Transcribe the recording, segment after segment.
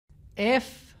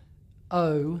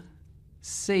F.O.C.U.S.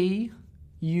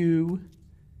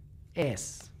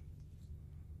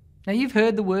 Now you've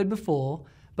heard the word before,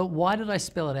 but why did I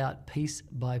spell it out piece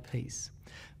by piece?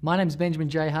 My name's Benjamin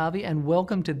J. Harvey and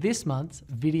welcome to this month's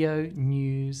video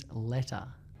newsletter.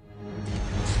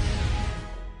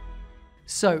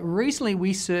 So recently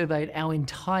we surveyed our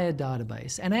entire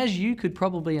database, and as you could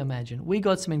probably imagine, we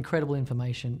got some incredible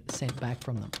information sent back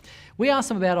from them. We asked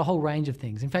them about a whole range of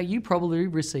things. In fact, you probably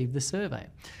received the survey.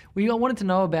 We wanted to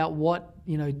know about what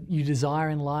you desire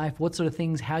in life, what sort of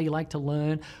things, how you like to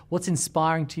learn, what's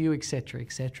inspiring to you, etc.,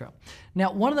 etc.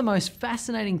 Now, one of the most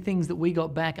fascinating things that we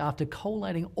got back after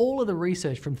collating all of the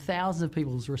research from thousands of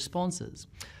people's responses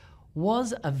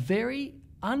was a very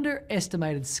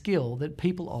underestimated skill that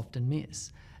people often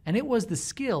miss. And it was the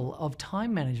skill of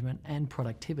time management and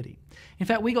productivity. In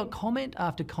fact, we got comment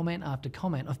after comment after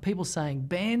comment of people saying,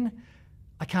 Ben,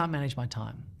 I can't manage my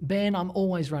time. Ben, I'm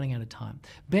always running out of time.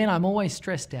 Ben, I'm always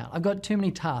stressed out. I've got too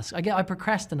many tasks. I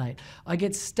procrastinate. I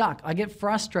get stuck. I get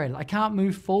frustrated. I can't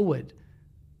move forward.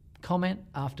 Comment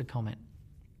after comment.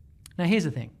 Now here's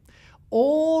the thing.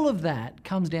 All of that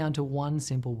comes down to one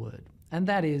simple word, and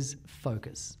that is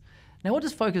focus. Now, what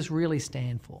does FOCUS really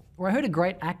stand for? Well, I heard a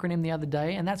great acronym the other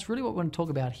day, and that's really what we're going to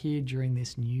talk about here during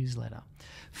this newsletter.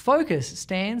 FOCUS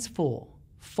stands for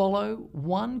Follow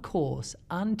One Course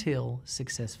Until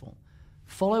Successful.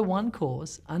 Follow one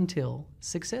course until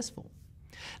successful.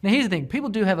 Now here's the thing, people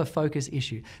do have a focus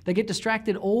issue. They get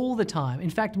distracted all the time. In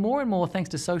fact, more and more thanks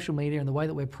to social media and the way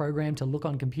that we're programmed to look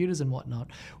on computers and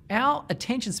whatnot, our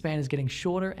attention span is getting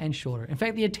shorter and shorter. In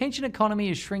fact, the attention economy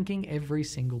is shrinking every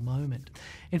single moment.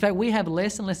 In fact, we have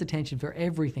less and less attention for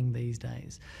everything these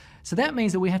days. So that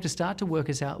means that we have to start to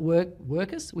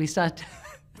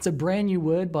it's a brand new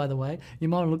word, by the way. You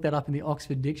might want to look that up in the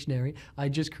Oxford Dictionary. I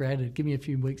just created it. Give me a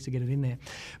few weeks to get it in there.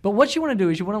 But what you want to do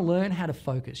is you want to learn how to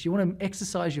focus. You want to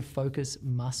exercise your focus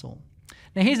muscle.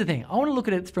 Now here's the thing. I want to look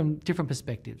at it from different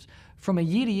perspectives. From a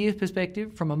year-to-year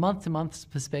perspective, from a month-to-month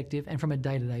perspective, and from a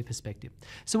day-to-day perspective.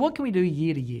 So what can we do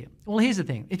year to year? Well, here's the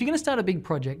thing. If you're going to start a big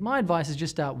project, my advice is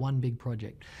just start one big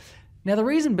project. Now the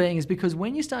reason being is because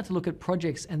when you start to look at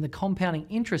projects and the compounding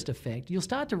interest effect, you'll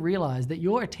start to realize that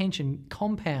your attention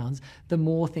compounds the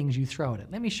more things you throw at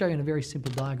it. Let me show you in a very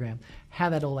simple diagram how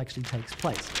that all actually takes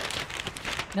place.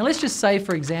 Now let's just say,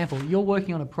 for example, you're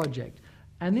working on a project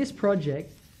and this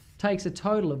project takes a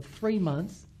total of 3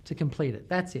 months to complete it.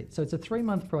 That's it. So it's a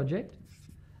 3-month project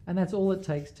and that's all it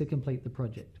takes to complete the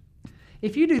project.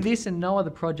 If you do this and no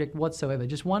other project whatsoever,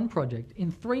 just one project,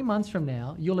 in 3 months from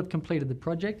now, you'll have completed the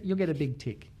project, you'll get a big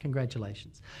tick.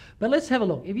 Congratulations. But let's have a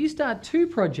look. If you start 2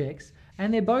 projects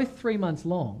and they're both 3 months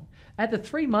long, at the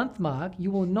 3-month mark,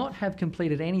 you will not have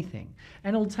completed anything.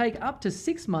 And it'll take up to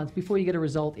 6 months before you get a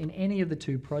result in any of the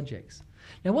 2 projects.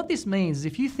 Now what this means is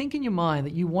if you think in your mind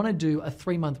that you want to do a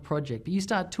 3-month project, but you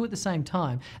start 2 at the same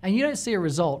time, and you don't see a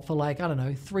result for like, I don't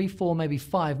know, 3, 4, maybe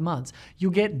 5 months,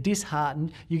 you'll get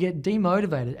disheartened, you get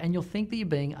demotivated, and you'll think that you're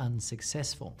being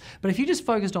unsuccessful. But if you just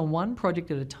focused on one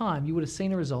project at a time, you would have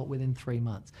seen a result within 3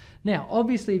 months. Now,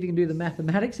 obviously, if you can do the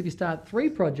mathematics, if you start 3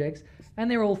 projects, and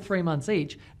they're all 3 months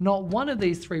each, not one of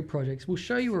these 3 projects will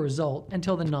show you a result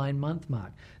until the 9-month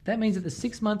mark. That means at the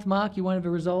 6-month mark, you won't have a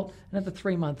result, and at the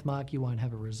 3-month mark, you won't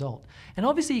have a result. And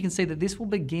obviously you can see that this will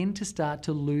begin to start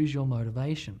to lose your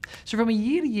motivation. So from a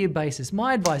year-to-year basis,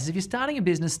 my advice is if you're starting a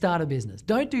business, start a business.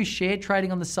 Don't do share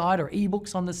trading on the side or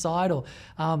ebooks on the side or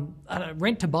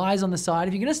rent to buys on the side.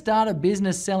 If you're going to start a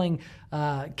business selling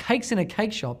cakes in a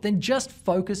cake shop, then just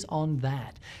focus on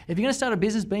that. If you're going to start a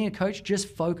business being a coach, just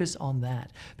focus on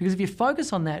that. Because if you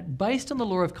focus on that, based on the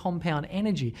law of compound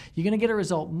energy, you're going to get a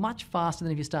result much faster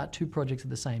than if you start 2 projects at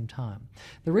the same time.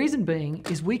 The reason being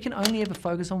is we can only ever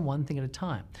focus on one thing at a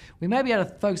time. We may be able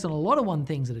to focus on a lot of one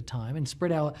things at a time and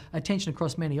spread our attention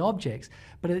across many objects,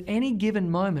 but at any given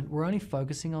moment, we're only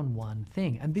focusing on one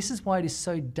thing. And this is why it is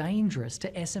so dangerous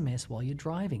to SMS while you're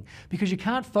driving, because you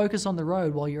can't focus on the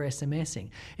road while you're SMSing.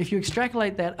 If you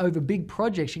extrapolate that over big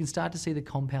projects, you can start to see the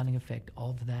compounding effect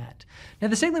of that. Now,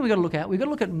 the second thing we've got to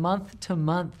look at month to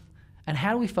month. And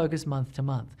how do we focus month to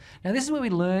month? Now this is where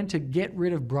we learn to get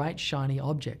rid of bright, shiny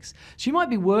objects. So you might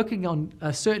be working on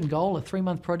a certain goal, a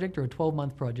 3-month project or a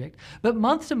 12-month project, but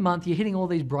month to month you're hitting all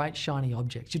these bright, shiny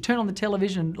objects. You turn on the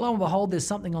television and lo and behold, there's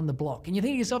something on the block. And you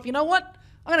think to yourself, you know what?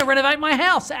 I'm going to renovate my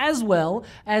house as well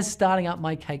as starting up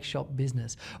my cake shop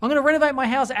business. I'm going to renovate my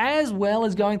house as well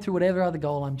as going through whatever other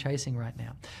goal I'm chasing right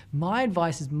now. My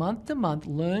advice is month to month,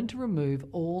 learn to remove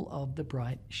all of the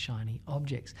bright, shiny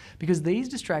objects, because these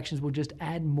distractions will just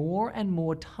add more and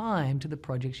more time to the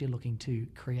projects you're looking to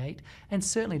create and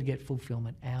certainly to get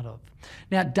fulfillment out of.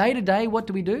 Now, day to day, what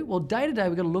do? Well, day to day,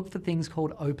 we've got to look for things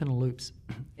called open loops.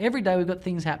 Every day we've got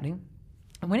things happening.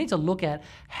 And we need to look at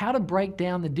how to break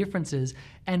down the differences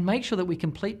and make sure that we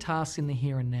complete tasks in the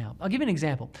here and now. I'll give you an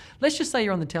example. Let's just say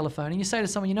you're on the telephone and you say to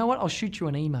someone, you know what, I'll shoot you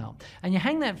an email. And you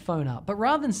hang that phone up, but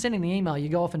rather than sending the email, you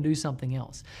go off and do something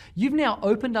else. You've now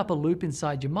opened up a loop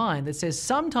inside your mind that says,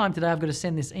 sometime today I've got to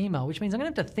send this email, which means I'm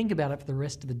going to have to think about it for the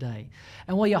rest of the day.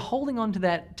 And while you're holding on to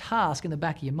that task in the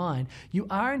back of your mind, you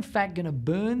are in fact going to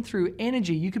burn through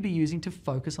energy you could be using to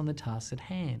focus on the tasks at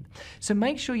hand. So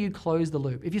make sure you close the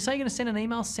loop. If you say you're going to send an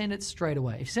email, send it straight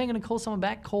away. If you say you're going to call someone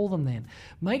back, call them then.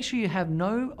 Make sure you have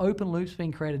no open loops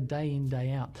being created day in,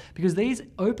 day out, because these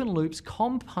open loops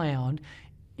compound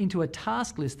into a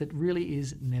task list that really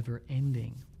is never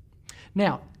ending.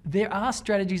 Now, there are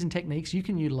strategies and techniques you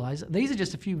can utilize. These are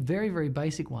just a few very, very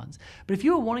basic ones. But if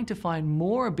you are wanting to find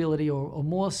more ability or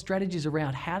more strategies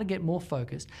around how to get more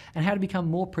focused and how to become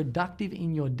more productive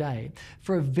in your day,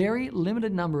 for a very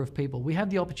limited number of people, we have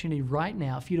the opportunity right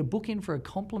now for you to book in for a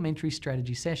complimentary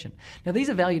strategy session. Now, these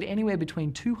are valued anywhere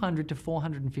between $200 to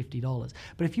 $450.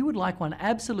 But if you would like one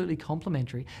absolutely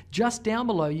complimentary, just down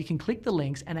below, you can click the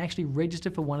links and actually register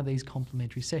for one of these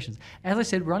complimentary sessions. As I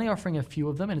said, we're only offering a few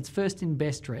of them, and it's first in,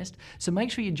 best dressed. So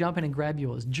make sure you jump in and grab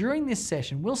yours. During this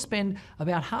session, we'll spend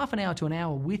about half an hour to an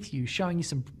hour with you, showing you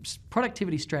some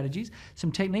productivity strategies,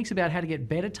 some techniques about how to get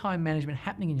better time management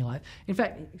happening in your life. In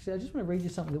fact, I just want to read you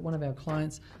something that one of our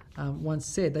clients once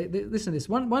said. Listen to this.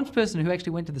 One person who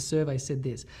actually went to the survey said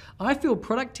this: I feel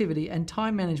productivity and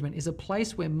time management is a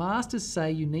place where masters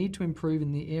say you need to improve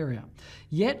in the area.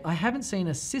 Yet I haven't seen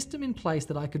a system in place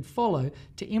that I could follow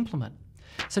to implement.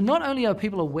 So not only are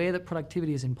people aware that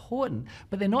productivity is important,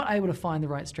 but they're not able to find the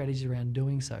right strategies around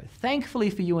doing so. Thankfully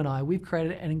for you and I, we've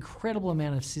created an incredible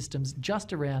amount of systems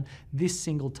just around this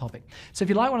single topic. So if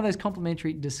you like one of those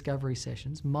complimentary discovery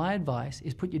sessions, my advice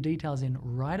is put your details in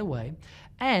right away,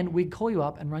 and we call you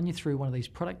up and run you through one of these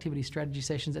productivity strategy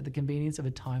sessions at the convenience of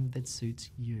a time that suits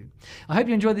you. I hope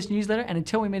you enjoyed this newsletter, and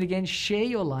until we meet again, share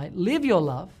your light, live your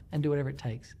love, and do whatever it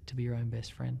takes to be your own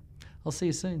best friend. I'll see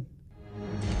you soon.